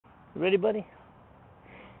You ready, buddy?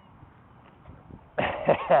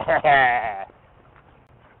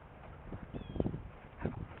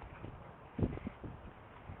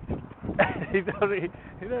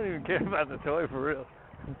 He don't even care about the toy for real.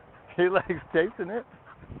 He likes chasing it.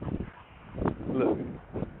 Look.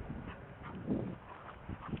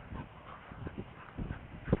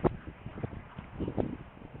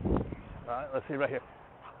 Alright, let's see right here.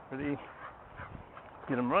 Ready?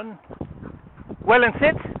 Get him running. Waylon,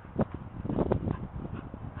 sit.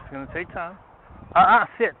 It's gonna take time.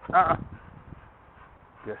 Sit.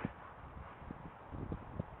 Good.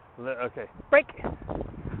 Okay. Break.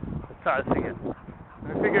 Let's try this again.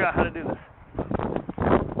 Let me figure out how to do this.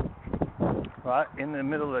 Right, in the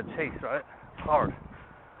middle of the chase, right? It's hard.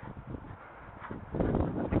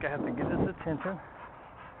 I think I have to get his attention.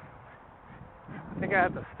 I think I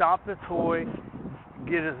have to stop the toy,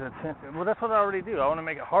 get his attention. Well, that's what I already do. I want to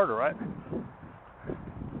make it harder, right?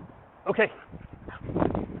 Okay.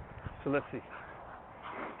 So let's see.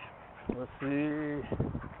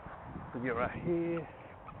 We get right here.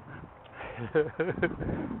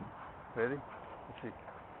 Ready? Let's see.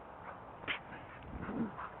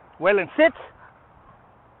 Waylon, sit.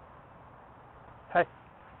 Hey.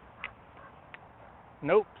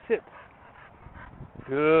 Nope, sit.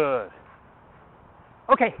 Good.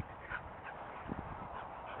 Okay.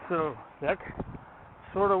 So that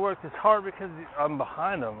sort of works. It's hard because I'm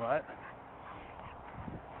behind him, right?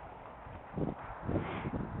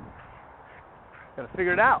 Gotta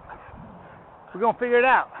figure it out. We're gonna figure it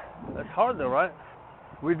out. That's hard though, right?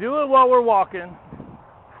 We do it while we're walking,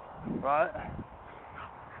 right?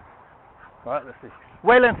 Right, let's see.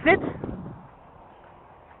 Waylon, sit.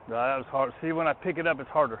 No, that was hard. See, when I pick it up, it's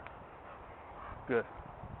harder. Good.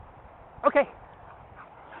 Okay.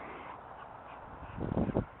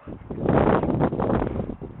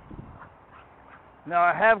 Now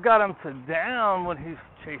I have got him to down when he's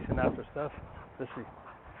chasing after stuff. Let's see.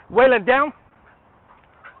 Waylon, down.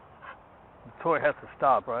 The toy has to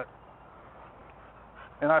stop, right?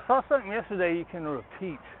 And I saw something yesterday you can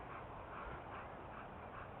repeat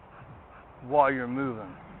while you're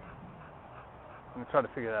moving. I'm going to try to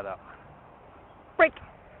figure that out. Break.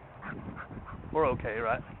 We're okay,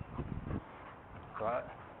 right? Right.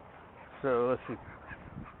 So let's see.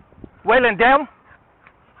 Waylon, down.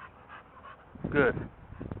 Good.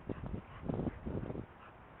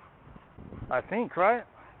 I think, right?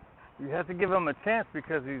 You have to give him a chance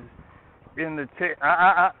because he's in the chase.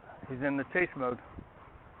 He's in the chase mode.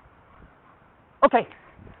 Okay.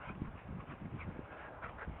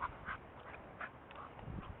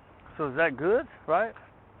 So is that good, right?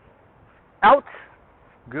 Out.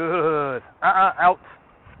 Good. Out.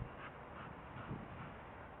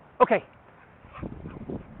 Okay.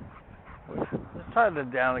 Let's try the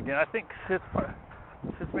down again. I think sit's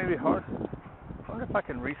maybe hard. I wonder if I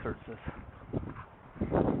can research this.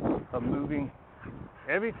 Of moving.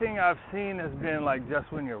 Everything I've seen has been like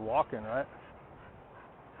just when you're walking, right?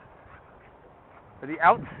 Ready?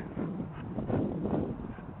 Out.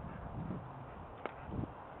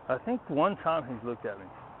 I think one time he's looked at me.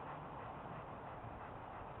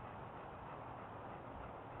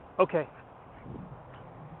 Okay.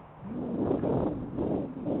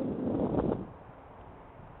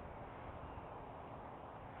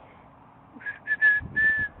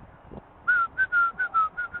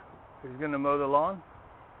 He's gonna mow the lawn?